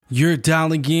You're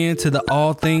dialing in to the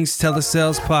All Things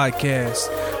Telesales podcast.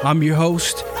 I'm your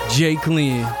host, Jake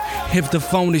Lynn. If the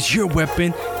phone is your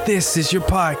weapon, this is your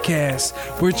podcast.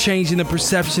 We're changing the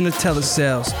perception of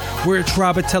telesales. We're a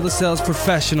tribe of telesales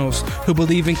professionals who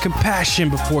believe in compassion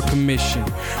before commission.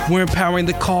 We're empowering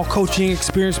the call coaching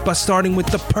experience by starting with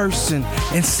the person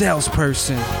and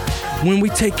salesperson. When we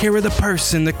take care of the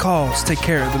person, the calls take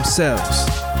care of themselves.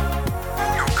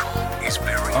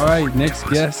 All right, next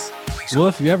guest. Well,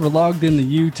 if you ever logged into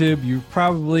YouTube, you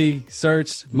probably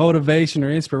searched motivation or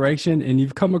inspiration, and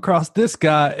you've come across this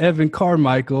guy, Evan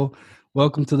Carmichael.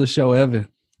 Welcome to the show, Evan.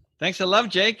 Thanks for love,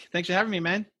 Jake. Thanks for having me,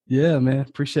 man. Yeah, man.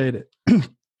 Appreciate it.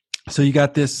 So you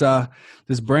got this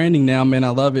this branding now, man.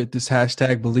 I love it. This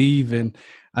hashtag Believe. And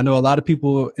I know a lot of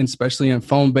people, especially in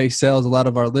phone-based sales, a lot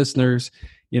of our listeners,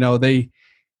 you know,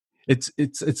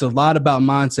 it's a lot about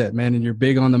mindset, man. And you're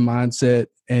big on the mindset.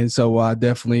 And so I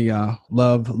definitely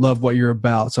love what you're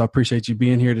about. So I appreciate you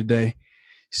being here today.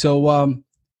 So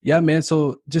yeah, man.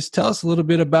 So just tell us a little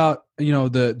bit about, you know,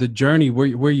 the journey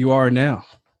where you are now.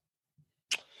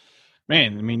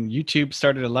 Man, I mean, YouTube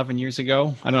started 11 years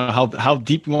ago. I don't know how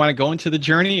deep you want to go into the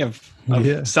journey of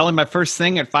selling my first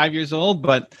thing at 5 years old,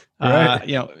 but right.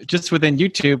 You know, just within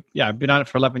YouTube, yeah, I've been on it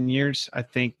for 11 years. I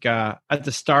think at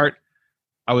the start,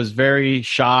 I was very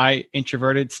shy,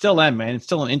 introverted. Still am, man.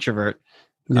 Still an introvert.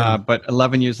 Yeah. But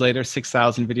 11 years later,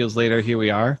 6,000 videos later, here we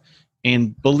are.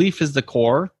 And belief is the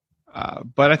core.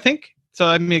 But I think, so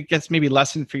I mean, I guess maybe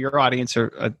lesson for your audience or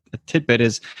a tidbit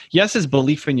is, yes, is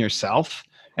belief in yourself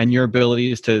and your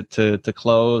abilities to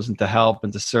close and to help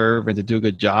and to serve and to do a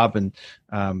good job. And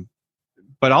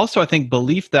but also I think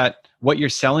belief that what you're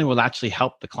selling will actually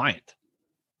help the client.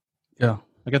 Yeah.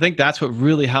 Like I think that's what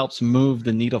really helps move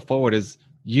the needle forward is,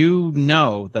 you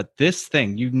know that this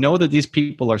thing, you know that these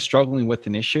people are struggling with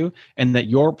an issue and that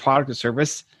your product or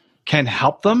service can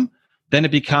help them, then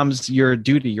it becomes your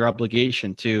duty, your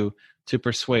obligation to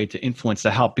persuade, to influence,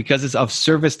 to help, because it's of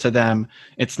service to them.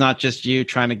 It's not just you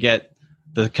trying to get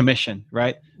the commission,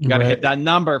 right? You got to hit that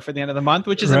number for the end of the month,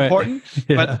 which is important.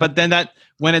 Yeah. But then that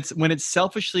when it's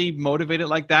selfishly motivated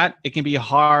like that, it can be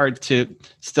hard to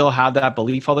still have that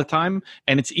belief all the time.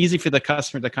 And it's easy for the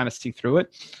customer to kind of see through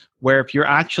it. Where if you're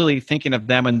actually thinking of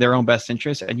them and their own best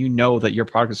interest, and you know that your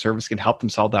product or service can help them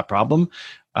solve that problem,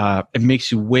 it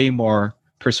makes you way more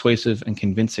persuasive and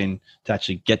convincing to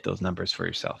actually get those numbers for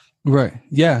yourself. Right.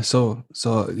 Yeah. So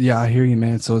yeah, I hear you,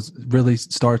 man. So it really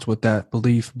starts with that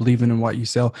believing in what you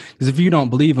sell. Because if you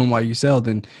don't believe in what you sell,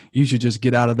 then you should just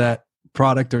get out of that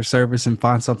product or service and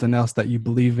find something else that you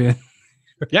believe in.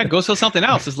 Yeah, go sell something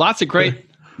else. There's lots of great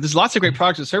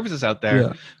products and services out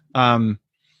there. Yeah.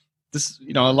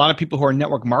 A lot of people who are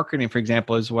network marketing, for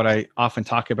example, is what I often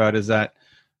talk about, is that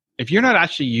if you're not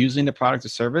actually using the product or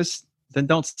service, then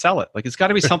don't sell it. Like, it's got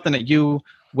to be something that you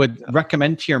would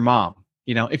recommend to your mom.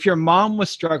 You know, if your mom was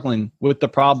struggling with the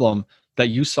problem that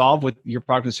you solve with your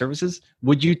product and services,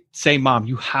 would you say, Mom,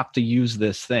 you have to use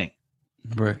this thing?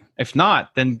 Right. If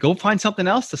not, then go find something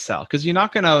else to sell, because you're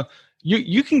not going to,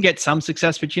 you can get some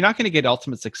success, but you're not going to get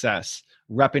ultimate success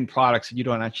repping products that you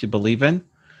don't actually believe in.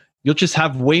 You'll just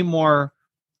have way more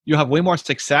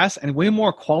success and way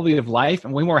more quality of life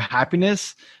and way more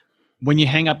happiness when you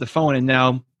hang up the phone and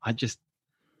know, I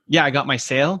got my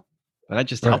sale, but I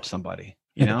just helped somebody.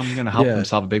 You know, I'm going to help them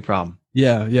solve a big problem.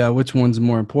 Yeah. Yeah. Which one's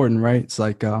more important, right? It's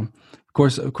like, of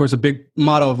course, a big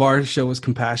motto of our show is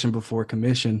compassion before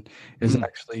commission, is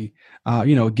actually,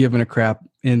 giving a crap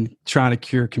and trying to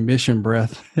cure commission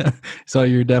breath. So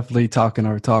you're definitely talking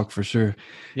our talk for sure.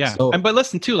 Yeah. But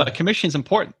listen too, like, commission is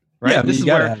important. Right. Yeah,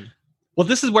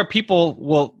 this is where people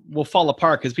will fall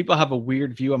apart, because people have a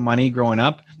weird view of money growing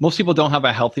up. Most people don't have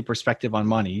a healthy perspective on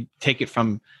money. Take it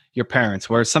from your parents,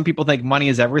 where some people think money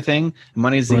is everything.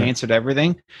 Money is the answer to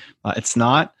everything. It's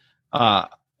not. And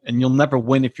you'll never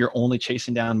win if you're only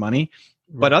chasing down money.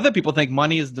 Right. But other people think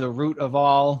money is the root of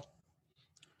all,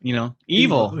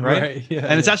 evil, right? Yeah,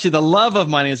 and it's actually the love of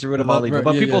money is the root of all evil.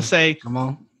 But people say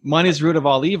money is the root of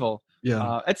all evil.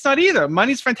 Yeah, it's not either.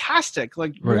 Money's fantastic.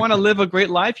 Like, you want to live a great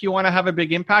life, you want to have a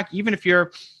big impact. Even if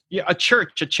you're a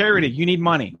church, a charity, you need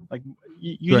money. Like,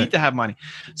 you need to have money.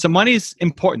 So money is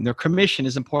important. Their commission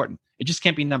is important. It just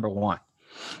can't be number one.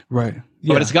 Right.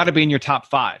 Yeah. But it's got to be in your top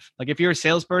 5. Like, if you're a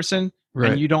salesperson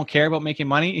and you don't care about making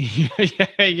money,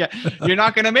 you're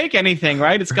not going to make anything,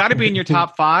 right? It's got to be in your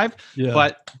top 5.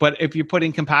 Yeah. But if you put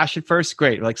in compassion first,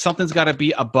 great. Like, something's got to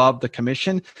be above the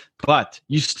commission, but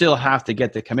you still have to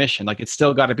get the commission. Like, it's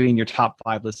still got to be in your top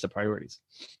 5 list of priorities.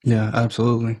 Yeah,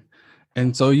 absolutely.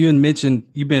 And so you had mentioned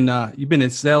you've been in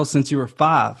sales since you were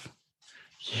 5.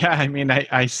 Yeah, I mean,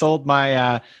 I sold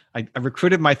my I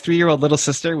recruited my 3-year-old little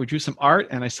sister. We drew some art,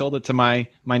 and I sold it to my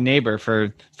neighbor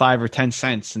for 5 or 10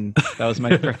 cents, and that was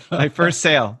my first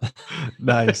sale.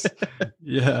 Nice.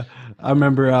 Yeah. I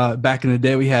remember back in the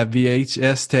day we had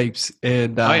VHS tapes,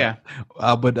 and Oh yeah,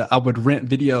 I would rent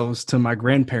videos to my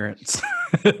grandparents.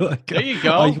 Like, there you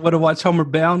oh, you go. want to watch Homer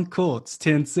Bound? Cool. It's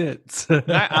 10 cents.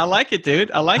 I like it, dude.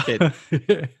 I like it.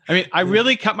 I mean, I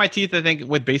really cut my teeth, I think,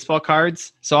 with baseball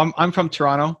cards. So I'm from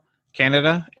Toronto,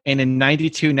 Canada, and in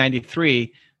 92,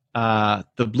 93, the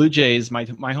Blue Jays, my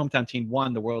hometown team,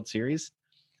 won the World Series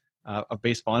of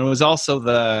baseball, and it was also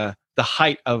the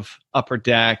height of Upper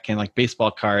Deck and like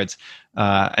baseball cards.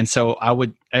 And so I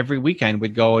would every weekend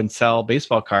would go and sell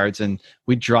baseball cards, and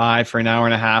we'd drive for an hour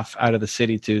and a half out of the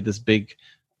city to this big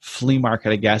flea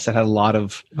market, I guess, that had a lot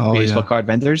of baseball card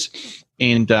vendors.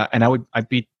 And I'd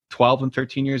be 12 and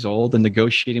 13 years old and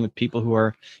negotiating with people who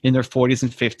are in their 40s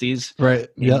and 50s. Right.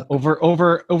 Yeah.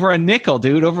 Over a nickel,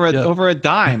 dude, over a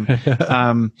dime.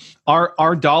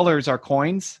 Our dollars are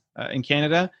coins in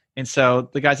Canada. And so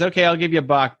the guy said, okay, I'll give you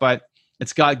 $1, but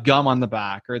it's got gum on the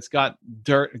back or it's got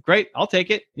dirt. Great. I'll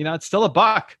take it. It's still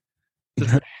 $1.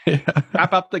 Just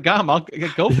wrap up the gum. I'll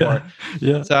go for it.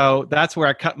 Yeah. So that's where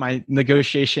I cut my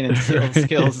negotiation and sales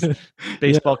skills,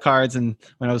 baseball cards, and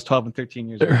when I was 12 and 13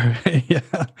 years old.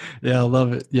 Yeah, I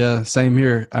love it. Yeah, same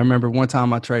here. I remember one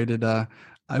time I traded.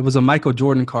 It was a Michael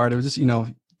Jordan card. It was just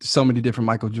so many different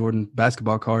Michael Jordan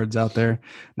basketball cards out there.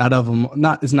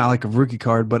 It's not like a rookie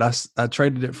card, but I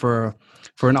traded it for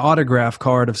an autograph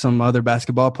card of some other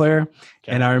basketball player.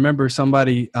 Okay. And I remember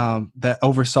somebody that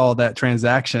oversaw that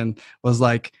transaction was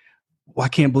like, well, I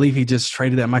can't believe he just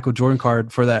traded that Michael Jordan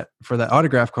card for that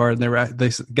autograph card. And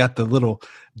they got the little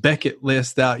Beckett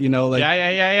list out, like,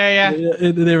 yeah.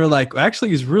 They were like, actually,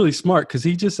 he's really smart because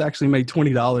he just actually made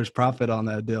 $20 profit on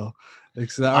that deal.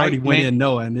 Because I already went in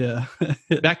knowing, yeah.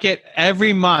 Beckett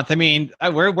every month. I mean,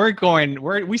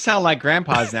 we sound like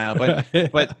grandpas now,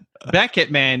 but Beckett,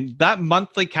 man, that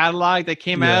monthly catalog that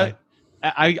came out,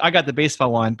 I got the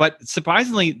baseball one, but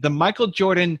surprisingly, the Michael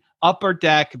Jordan Upper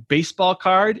Deck baseball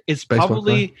card is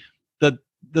probably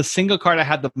the single card I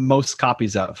had the most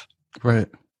copies of. Right.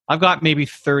 I've got maybe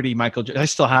 30 I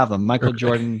still have them. Michael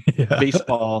Jordan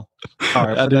baseball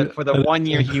card for the 1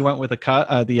 year he went with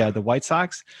the White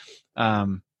Sox.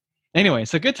 Anyway,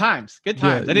 so good times. I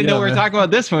didn't know we were talking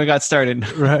about this when we got started.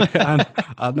 Right.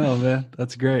 I know, man.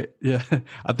 That's great. Yeah.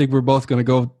 I think we're both going to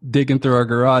go digging through our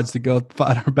garage to go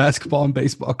find our basketball and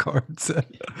baseball cards.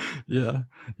 Yeah.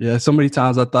 Yeah. So many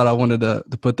times I thought I wanted to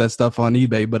put that stuff on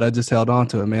eBay, but I just held on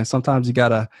to it, man. Sometimes you got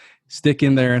to stick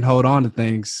in there and hold on to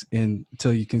things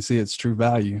until you can see its true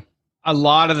value. A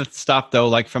lot of the stuff, though,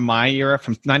 like from my era,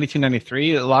 from 92,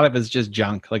 93, a lot of it's just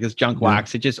junk. Like it's junk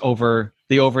wax. It just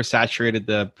they oversaturated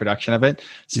the production of it.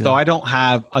 So I don't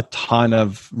have a ton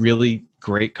of really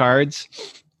great cards.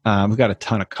 We've got a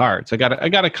ton of cards. I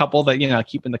got a couple that I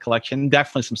keep in the collection.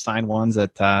 Definitely some signed ones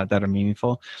that are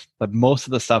meaningful. But most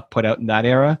of the stuff put out in that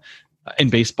era, in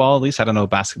baseball at least, I don't know,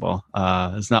 basketball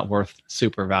is not worth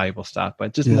super valuable stuff,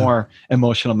 but just more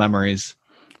emotional memories.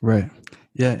 Right.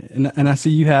 Yeah, and I see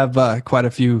you have quite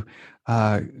a few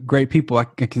great people I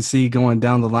can see going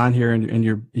down the line here in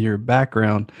your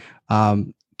background.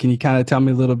 Can you kind of tell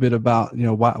me a little bit about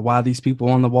why these people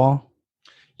on the wall?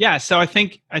 Yeah, so I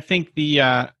think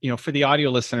the for the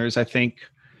audio listeners, I think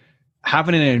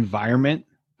having an environment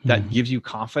that gives you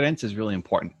confidence is really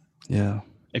important. Yeah,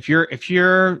 if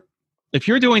you're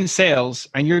doing sales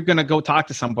and you're going to go talk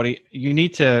to somebody, you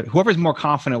need to whoever's more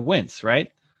confident wins,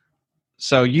 right?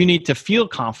 So you need to feel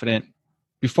confident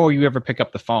before you ever pick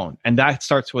up the phone. And that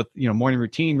starts with, morning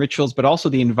routine, rituals, but also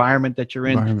the environment that you're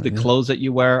in, the clothes that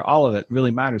you wear, all of it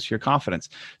really matters for your confidence.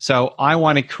 So I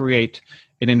want to create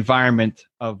an environment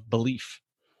of belief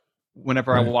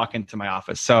whenever I walk into my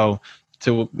office. So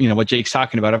to, what Jake's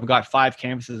talking about, I've got 5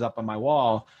 canvases up on my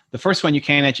wall. The first one you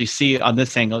can't actually see on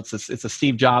this angle. It's a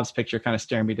Steve Jobs picture kind of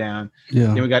staring me down.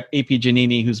 Yeah. Then we got AP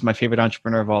Giannini, who's my favorite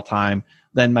entrepreneur of all time.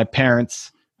 Then my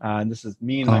parents, and this is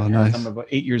me and my parents. Nice. I'm about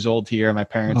 8 years old here, my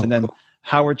parents, and then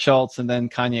Howard Schultz, and then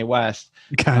Kanye West.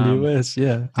 West,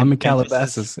 yeah. I'm in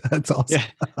Calabasas. That's awesome.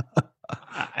 Yeah.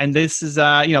 And this is,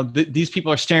 these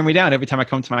people are staring me down every time I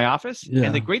come to my office. Yeah.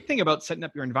 And the great thing about setting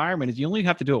up your environment is you only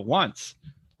have to do it once.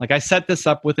 Like I set this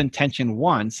up with intention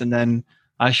once, and then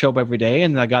I show up every day,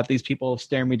 and I got these people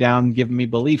staring me down, giving me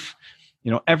belief,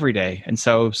 every day. And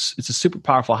so it's a super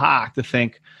powerful hack to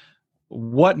think,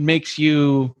 what makes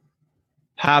you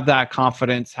have that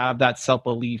confidence, have that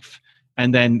self-belief,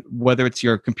 and then whether it's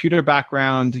your computer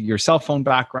background, your cell phone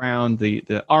background,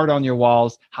 the art on your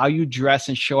walls, how you dress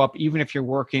and show up, even if you're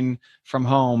working from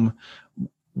home,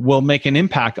 will make an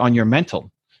impact on your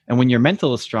mental. And when your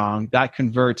mental is strong, that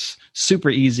converts super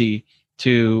easy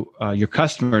to your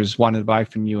customers wanting to buy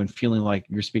from you and feeling like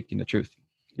you're speaking the truth.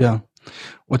 Yeah,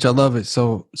 which I love it.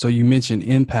 So you mentioned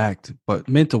impact, but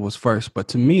mental was first. But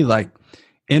to me, like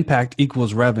impact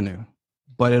equals revenue,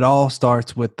 but it all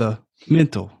starts with the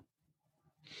mental.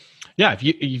 Yeah,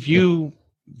 if you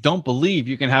don't believe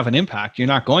you can have an impact, you're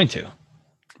not going to.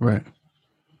 Right.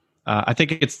 I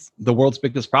think it's the world's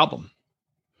biggest problem.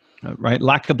 Right?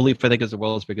 Lack of belief, I think, is the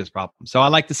world's biggest problem. So I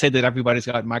like to say that everybody's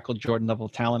got Michael Jordan level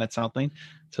talent at something.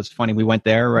 So it's funny, we went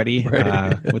there already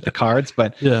with the cards,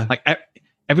 but like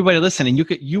everybody listening,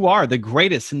 you are the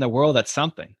greatest in the world at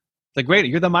something.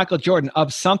 You're the Michael Jordan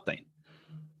of something.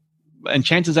 And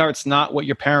chances are it's not what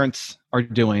your parents are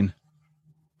doing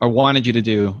or wanted you to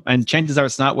do. And chances are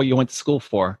it's not what you went to school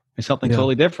for. It's something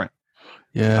totally different.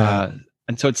 Yeah.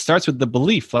 And so it starts with the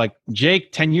belief. Like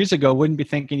Jake 10 years ago wouldn't be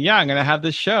thinking, yeah, I'm going to have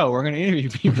this show. We're going to interview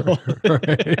people.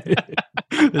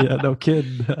 Yeah, no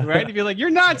kidding. Right? He'd be like, you're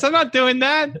nuts. I'm not doing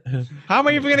that. How am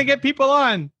I even going to get people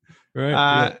on?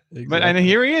 Right. Exactly. But and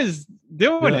here he is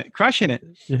doing it, crushing it.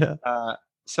 Yeah.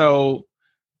 So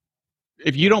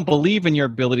if you don't believe in your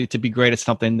ability to be great at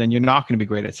something, then you're not going to be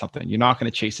great at something. You're not going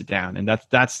to chase it down. And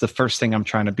that's the first thing I'm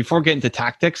trying to, before getting to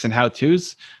tactics and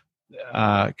how-tos,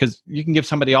 because you can give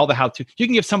somebody all the how-to. You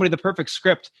can give somebody the perfect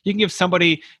script. You can give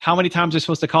somebody how many times they're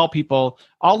supposed to call people,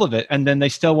 all of it, and then they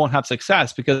still won't have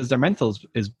success because their mental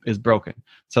is broken.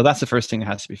 So that's the first thing that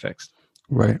has to be fixed.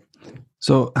 Right.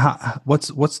 So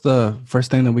what's the first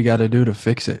thing that we got to do to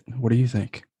fix it? What do you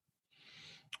think?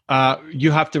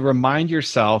 You have to remind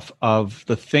yourself of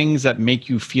the things that make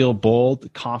you feel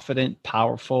bold, confident,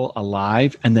 powerful,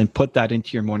 alive, and then put that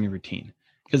into your morning routine.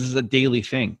 Because it's a daily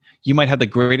thing. You might have the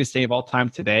greatest day of all time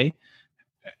today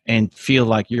and feel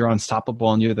like you're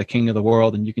unstoppable and you're the king of the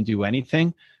world and you can do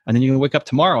anything. And then you can wake up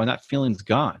tomorrow and that feeling's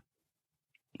gone.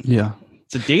 Yeah.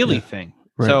 It's a daily thing.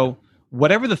 Right. So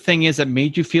whatever the thing is that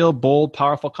made you feel bold,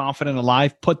 powerful, confident,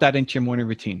 alive, put that into your morning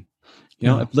routine. You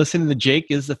know, if listening to Jake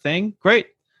is the thing, great.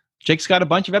 Jake's got a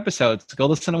bunch of episodes. Go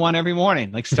listen to one every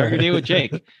morning. Like start your day with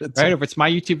Jake, right? If it's my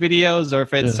YouTube videos or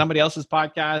if it's somebody else's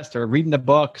podcast or reading the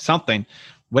book, something,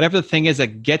 whatever the thing is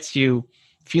that gets you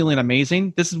feeling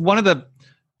amazing. This is one of the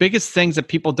biggest things that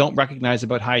people don't recognize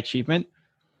about high achievement.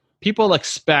 People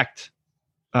expect,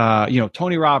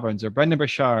 Tony Robbins or Brendan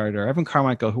Burchard or Evan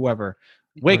Carmichael, whoever,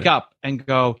 wake up and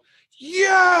go,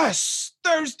 yes,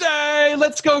 Thursday,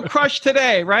 let's go crush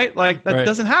today, right? Like that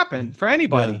doesn't happen for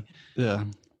anybody. Yeah.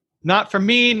 Not for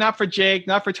me, not for Jake,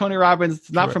 not for Tony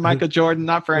Robbins, not for Michael Jordan,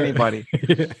 not for anybody.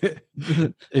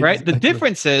 Right? The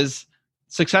difference is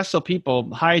successful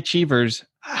people, high achievers,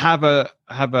 have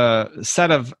a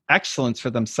set of excellence for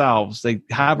themselves. They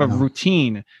have a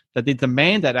routine that they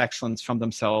demand that excellence from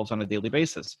themselves on a daily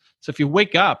basis. So if you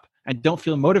wake up and don't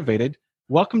feel motivated,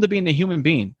 welcome to being a human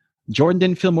being. Jordan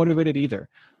didn't feel motivated either.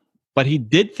 But he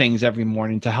did things every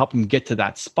morning to help him get to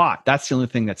that spot. That's the only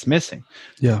thing that's missing.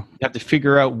 Yeah. You have to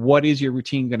figure out what is your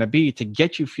routine going to be to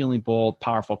get you feeling bold,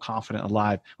 powerful, confident,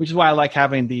 alive, which is why I like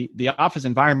having the office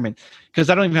environment, because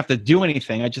I don't even have to do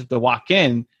anything. I just have to walk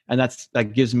in and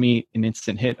that gives me an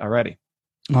instant hit already.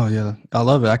 Oh, yeah. I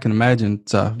love it. I can imagine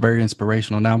it's very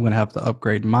inspirational. Now I'm going to have to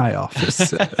upgrade my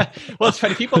office. Well, it's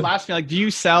funny. People ask me, like, do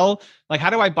you sell? Like, how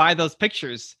do I buy those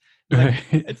pictures? Like,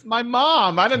 it's my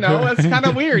mom. I don't know. That's kind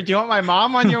of weird. Do you want my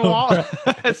mom on your wall?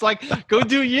 It's like, go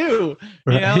do you.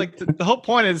 You know, like the whole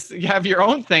point is you have your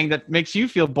own thing that makes you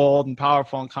feel bold and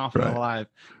powerful and confident and alive.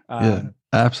 Yeah,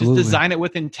 absolutely. Just design it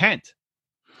with intent.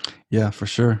 Yeah, for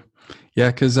sure.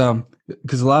 Yeah, because a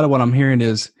lot of what I'm hearing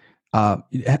is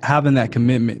having that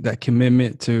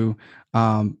commitment to,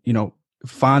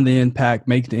 find the impact,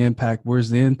 make the impact. Where's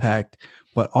the impact?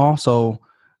 But also,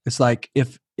 it's like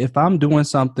if I'm doing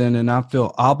something and I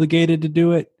feel obligated to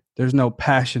do it, there's no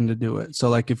passion to do it. So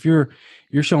like if you're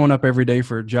showing up every day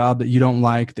for a job that you don't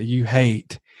like, that you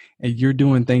hate, and you're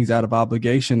doing things out of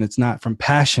obligation, it's not from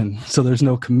passion. So there's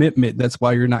no commitment. That's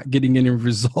why you're not getting any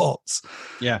results.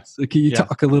 Yeah. So can you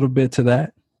talk a little bit to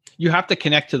that? You have to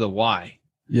connect to the why.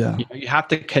 Yeah. You have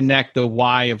to connect the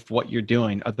why of what you're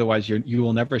doing. Otherwise you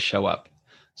will never show up.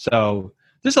 So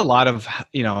there's a lot of,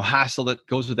 hassle that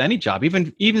goes with any job,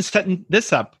 even setting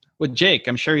this up with Jake.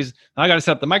 I'm sure I got to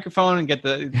set up the microphone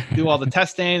and do all the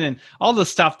testing and all the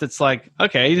stuff that's like,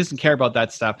 okay, he doesn't care about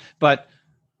that stuff, but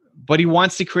he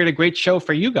wants to create a great show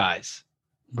for you guys.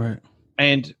 Right.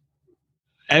 And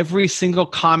every single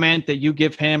comment that you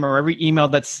give him or every email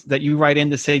that you write in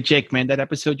to say, Jake, man, that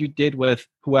episode you did with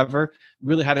whoever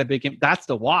really had a big impact. That's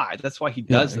the why. That's why he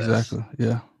does this. Exactly.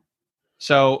 Yeah.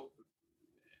 So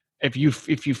If you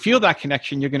feel that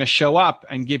connection, you're going to show up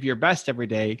and give your best every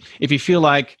day. If you feel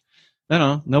like,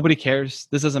 no, nobody cares,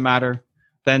 this doesn't matter,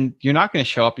 then you're not going to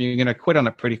show up and you're going to quit on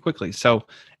it pretty quickly. So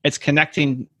it's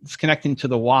connecting to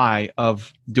the why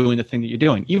of doing the thing that you're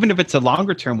doing, even if it's a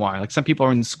longer term why. Like some people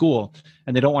are in school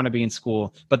and they don't want to be in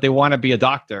school, but they want to be a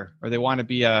doctor or they want to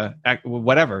be a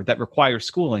whatever that requires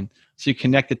schooling. So you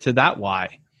connect it to that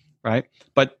why, right?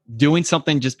 But doing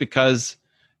something just because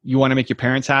you want to make your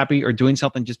parents happy or doing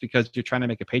something just because you're trying to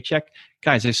make a paycheck,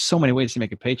 guys, there's so many ways to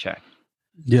make a paycheck.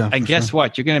 Yeah. And guess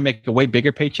what? You're going to make a way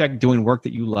bigger paycheck doing work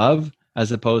that you love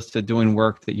as opposed to doing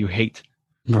work that you hate.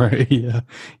 Right. Yeah.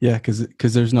 Yeah. Cause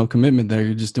there's no commitment there.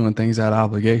 You're just doing things out of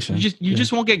obligation. You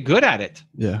just won't get good at it.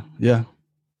 Yeah. Yeah.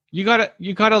 You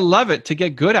gotta love it to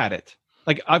get good at it.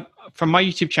 Like from my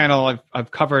YouTube channel,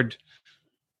 I've covered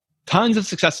tons of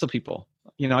successful people.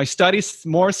 You know, I study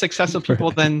more successful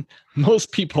people than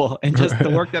most people in just the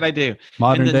work that I do.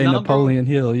 Modern day Napoleon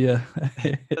Hill. Yeah.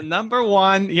 The number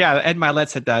one, Ed Milet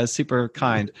said that is super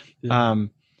kind. Yeah.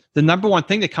 The number one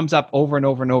thing that comes up over and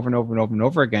over and over and over and over and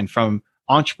over again from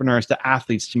entrepreneurs to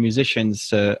athletes to musicians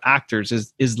to actors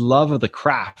is love of the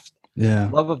craft. Yeah.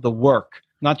 Love of the work,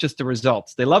 not just the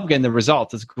results. They love getting the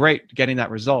results. It's great getting that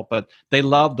result, but they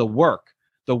love the work.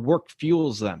 The work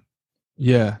fuels them.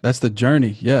 Yeah. That's the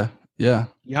journey. Yeah. Yeah.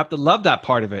 You have to love that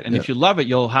part of it. And if you love it,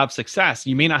 you'll have success.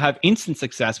 You may not have instant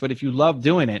success, but if you love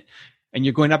doing it and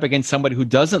you're going up against somebody who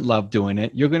doesn't love doing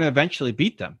it, you're going to eventually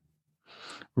beat them.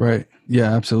 Right.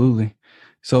 Yeah, absolutely.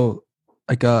 So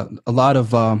like a lot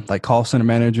of like call center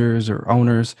managers or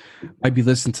owners might be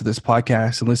listening to this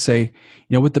podcast, and let's say,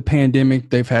 with the pandemic,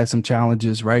 they've had some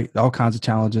challenges, right? All kinds of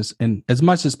challenges. And as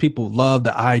much as people love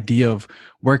the idea of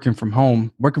working from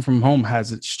home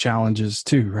has its challenges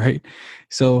too, right?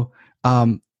 So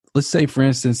let's say, for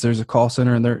instance, there's a call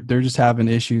center and they're just having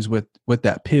issues with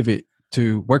that pivot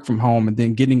to work from home and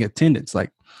then getting attendance,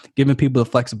 like giving people the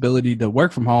flexibility to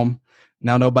work from home.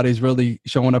 Now nobody's really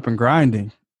showing up and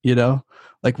grinding,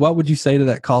 like what would you say to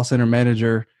that call center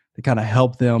manager to kind of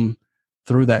help them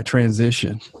through that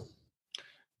transition?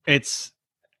 It's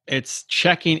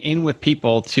checking in with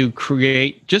people to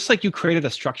create, just like you created a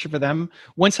structure for them.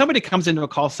 When somebody comes into a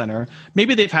call center,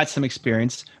 maybe they've had some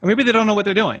experience or maybe they don't know what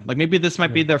they're doing. Like maybe this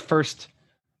might be their first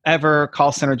ever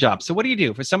call center job. So what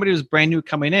do? For somebody who's brand new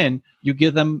coming in, you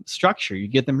give them structure, you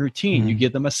give them routine, you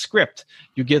give them a script,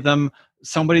 you give them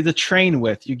somebody to train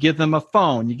with, you give them a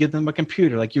phone, you give them a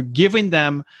computer. Like you're giving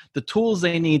them the tools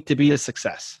they need to be a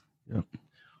success. Yep.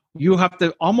 You have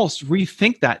to almost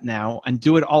rethink that now and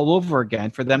do it all over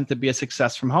again for them to be a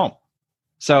success from home.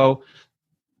 So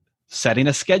setting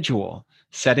a schedule,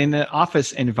 setting an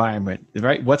office environment,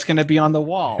 right? What's going to be on the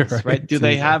walls, right? Do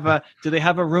they have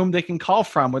a room they can call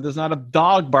from where there's not a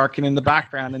dog barking in the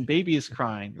background and baby is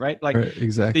crying, right? Like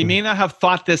exactly. They may not have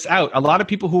thought this out. A lot of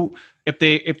people who, if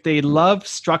they love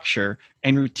structure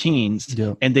and routines,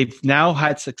 and they've now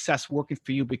had success working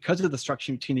for you because of the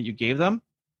structure and routine that you gave them,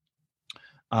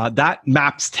 that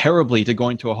maps terribly to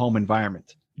going to a home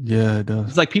environment. Yeah, it does.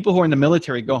 It's like people who are in the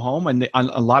military go home and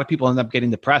a lot of people end up getting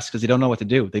depressed because they don't know what to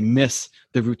do. They miss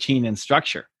the routine and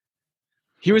structure.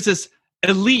 Here is this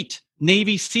elite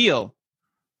Navy SEAL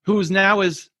who's now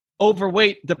is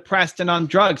overweight, depressed, and on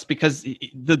drugs because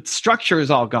the structure is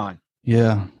all gone.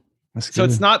 Yeah. So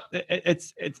it's not,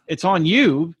 it's on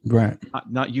you, right?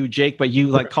 Not you, Jake, but you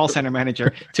like call center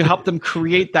manager to help them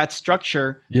create that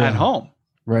structure at home.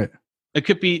 Right. It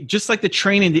could be just like the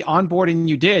training, the onboarding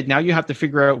you did. Now you have to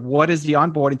figure out what is the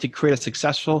onboarding to create a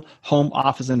successful home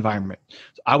office environment.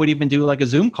 So I would even do like a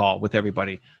Zoom call with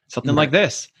everybody, something like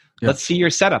this. Yeah. Let's see your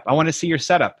setup. I want to see your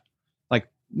setup. Like,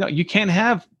 no, you can't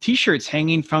have T-shirts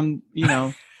hanging from,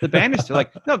 the banister.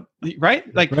 Like, no,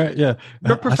 right? Like, right, yeah.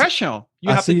 You're professional.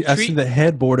 I see the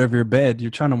headboard of your bed.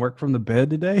 You're trying to work from the bed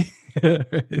today?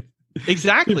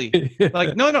 Exactly.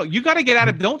 Like, no, you got to get out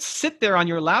of, don't sit there on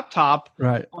your laptop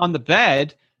on the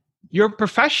bed. You're a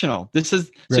professional.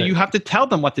 So you have to tell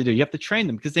them what to do. You have to train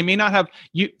them because they may not have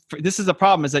this is the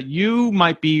problem, is that you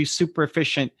might be super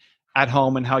efficient at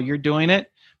home and how you're doing it,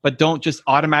 but don't just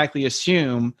automatically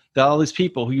assume that all these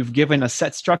people who you've given a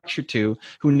set structure to,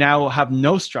 who now have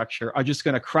no structure, are just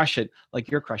going to crush it like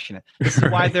you're crushing it. This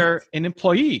is why they're an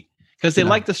employee, because they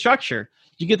like the structure.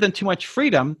 You give them too much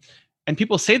freedom, and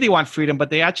people say they want freedom, but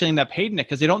they actually end up hating it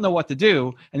because they don't know what to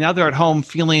do. And now they're at home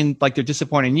feeling like they're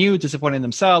disappointing you, disappointing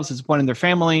themselves, disappointing their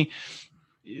family,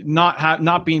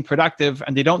 not being productive,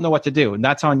 and they don't know what to do. And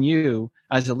that's on you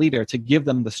as a leader to give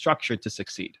them the structure to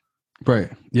succeed. Right.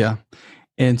 Yeah.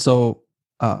 And so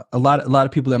a lot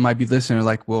of people that might be listening are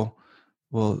like, well,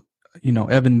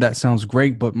 Evan, that sounds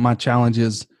great, but my challenge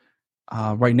is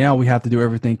right now we have to do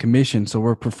everything commission, so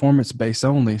we're performance based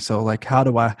only. So like, how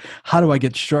do I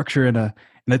get structure in a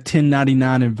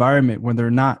 1099 environment when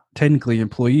they're not technically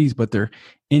employees, but they're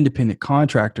independent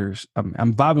contractors?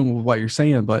 I'm vibing with what you're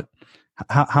saying, but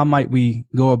how might we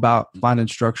go about finding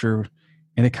structure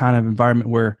in a kind of environment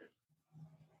where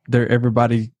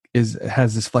everybody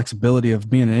has this flexibility of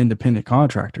being an independent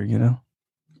contractor, you know?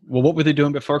 Well, what were they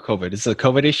doing before COVID? Is this a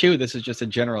COVID issue? This is just a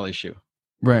general issue.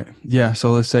 Right. Yeah.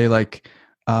 So let's say like,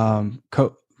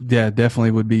 yeah,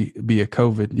 definitely would be a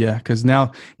COVID. Yeah. Cause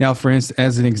now, for instance,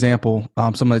 as an example,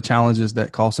 some of the challenges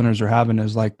that call centers are having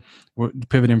is like we're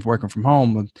pivoting from working from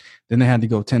home. And then they had to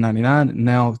go 1099. And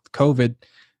now COVID,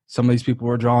 some of these people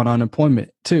were drawing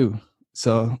unemployment too.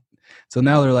 So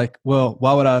now they're like, well,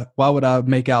 why would I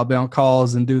make outbound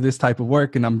calls and do this type of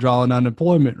work and I'm drawing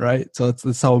unemployment, right? So it's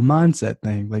this whole mindset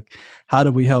thing. Like, how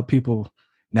do we help people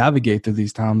navigate through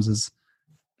these times?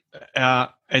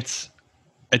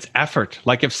 It's effort.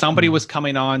 Like if somebody was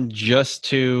coming on just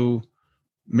to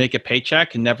make a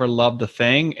paycheck and never loved the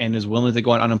thing and is willing to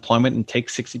go on unemployment and take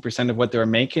 60% of what they're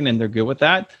making and they're good with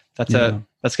that, that's going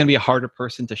to be a harder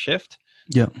person to shift.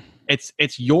 Yeah.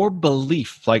 It's your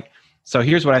belief. Like, so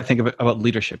here's what I think about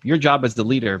leadership. Your job as the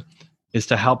leader is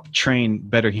to help train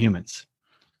better humans.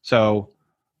 So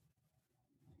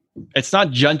it's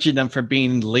not judging them for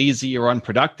being lazy or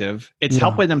unproductive. It's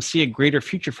helping them see a greater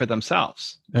future for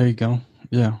themselves. There you go.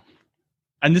 Yeah.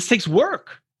 And this takes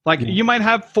work. Like you might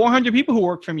have 400 people who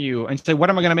work from you and say, what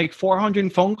am I going to make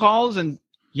 400 phone calls? And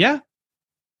but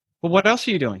what else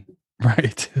are you doing?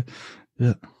 Right.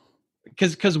 Yeah.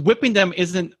 Because whipping them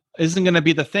isn't going to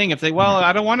be the thing. If they,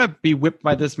 I don't want to be whipped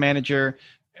by this manager.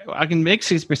 I can make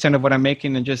 6% of what I'm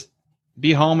making and just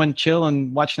be home and chill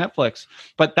and watch Netflix.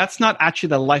 But that's not actually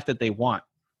the life that they want.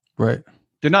 Right.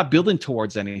 They're not building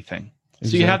towards anything. Exactly.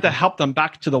 So you have to help them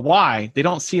back to the why. They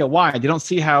don't see a why. They don't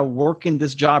see how working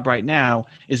this job right now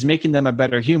is making them a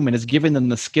better human, is giving them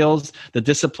the skills, the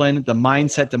discipline, the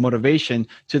mindset, the motivation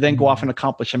to then go off and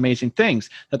accomplish amazing things.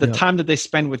 That the time that they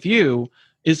spend with you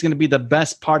is going to be the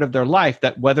best part of their life.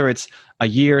 That whether it's a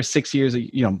year, 6 years,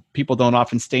 people don't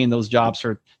often stay in those jobs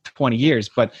for 20 years,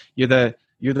 but you're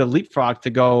the leapfrog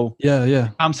to go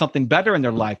become something better in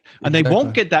their life. And they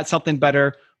won't get that something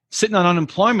better sitting on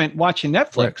unemployment watching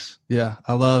Netflix. Right. Yeah,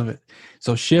 I love it.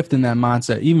 So shifting that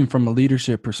mindset, even from a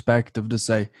leadership perspective, to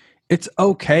say it's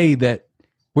okay that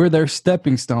we're their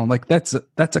stepping stone. Like that's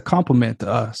a compliment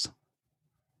to us.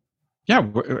 Yeah,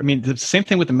 I mean, the same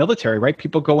thing with the military, right?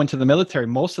 People go into the military.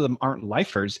 Most of them aren't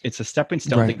lifers. It's a stepping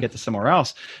stone to get to somewhere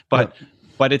else. But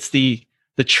it's the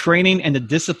training and the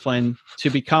discipline to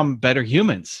become better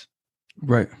humans.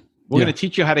 Right. We're going to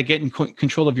teach you how to get in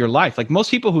control of your life. Like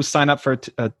most people who sign up for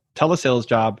a telesales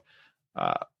job,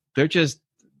 they're just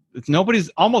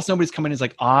almost nobody's coming in is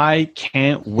like, I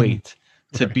can't wait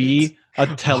to be a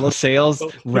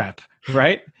telesales rep,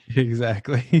 right?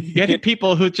 Exactly. You get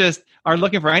people who just are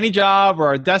looking for any job or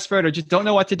are desperate or just don't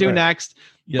know what to do next.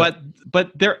 Yep.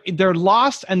 But they're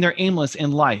lost and they're aimless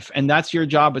in life, and that's your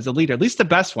job as a leader. At least the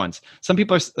best ones. Some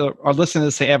people are listening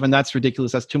to say, "Evan, that's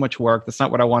ridiculous. That's too much work. That's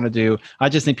not what I want to do. I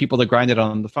just need people to grind it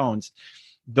on the phones."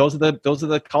 Those are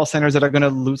the call centers that are going to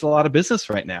lose a lot of business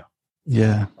right now.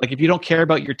 Yeah. Like if you don't care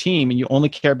about your team and you only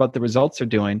care about the results they're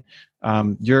doing,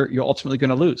 you're ultimately going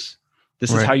to lose.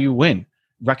 This is how you win.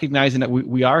 Recognizing that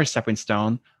we are a stepping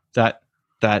stone.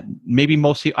 That maybe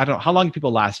most people, I don't know, how long do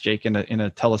people last, Jake, in a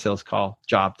telesales call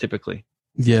job typically?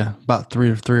 Yeah, about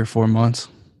three or 4 months.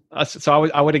 So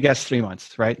I would have guessed 3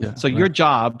 months, right? Yeah, so your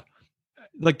job,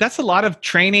 like that's a lot of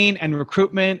training and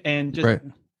recruitment and just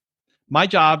my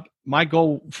job, my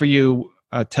goal for you,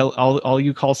 tell all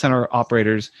you call center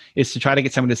operators is to try to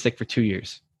get somebody to stick for 2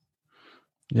 years.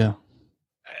 Yeah.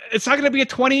 It's not going to be a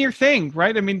 20-year thing,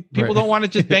 right? I mean, people don't want to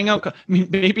just bang out. I mean,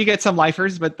 maybe get some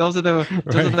lifers, but those are the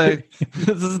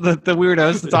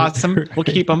weirdos. It's awesome. We'll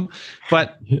keep them.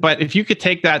 But if you could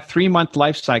take that 3-month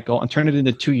life cycle and turn it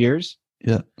into 2 years,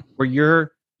 where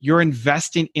you're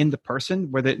investing in the person,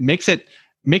 where that makes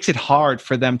it hard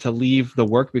for them to leave the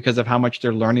work because of how much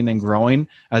they're learning and growing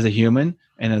as a human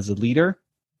and as a leader.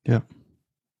 Yeah.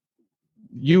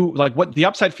 You like what the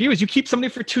upside for you is you keep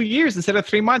somebody for 2 years instead of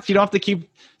 3 months. You don't have to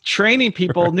keep training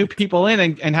people, new people in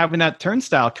and having that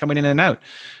turnstile coming in and out.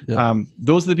 Yeah.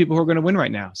 Those are the people who are going to win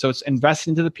right now. So it's invest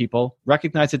into the people,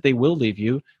 recognize that they will leave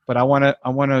you, but I want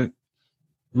to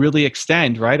really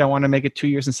extend, right? I want to make it 2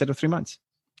 years instead of 3 months.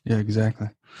 Yeah, exactly.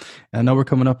 And I know we're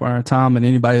coming up on our time, and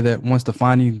anybody that wants to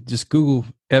find you, just Google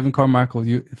Evan Carmichael.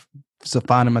 So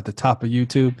find him at the top of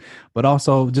YouTube. But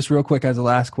also, just real quick as a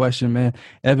last question, man,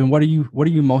 Evan, what are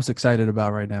you most excited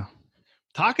about right now?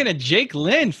 Talking to Jake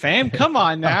Lynn, fam. Come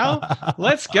on now.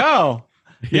 Let's go.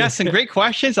 Yes, and great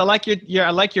questions. I like your I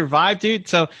like your vibe, dude.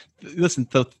 So listen,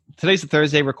 today's a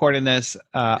Thursday recording this.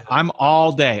 I'm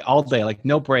all day, like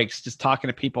no breaks, just talking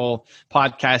to people,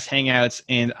 podcasts, hangouts,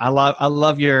 and I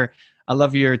love your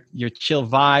chill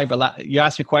vibe. You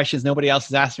ask me questions nobody else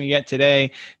has asked me yet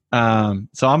today.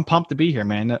 So I'm pumped to be here,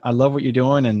 man. I love what you're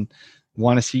doing and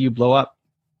want to see you blow up.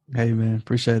 Hey man,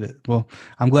 appreciate it. Well,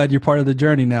 I'm glad you're part of the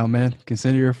journey now, man.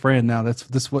 Consider you a friend now. This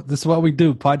is what we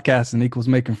do. Podcasting equals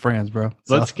making friends, bro.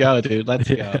 So, let's go, dude. Let's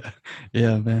go.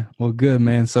 Yeah, man. Well, good,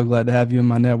 man. So glad to have you in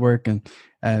my network and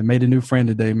made a new friend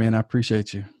today, man. I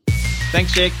appreciate you.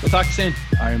 Thanks, Jake. We'll talk soon.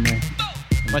 All right, man.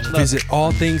 Much love. Visit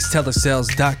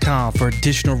allthingstelesales.com for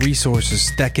additional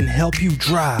resources that can help you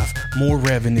drive more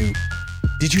revenue.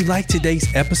 Did you like today's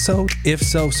episode? If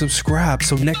so, subscribe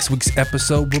so next week's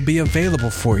episode will be available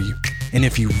for you. And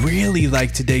if you really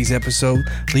like today's episode,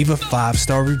 leave a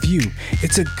 5-star review.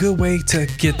 It's a good way to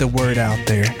get the word out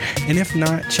there. And if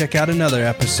not, check out another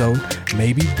episode.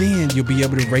 Maybe then you'll be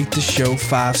able to rate the show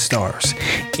 5 stars.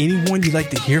 Anyone you'd like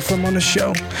to hear from on the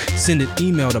show? Send an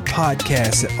email to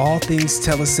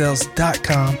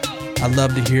podcast@allthingstelesales.com. I'd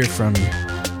love to hear from you.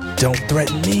 Don't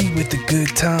threaten me with a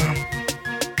good time.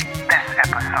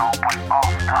 This episode was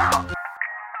off the hook.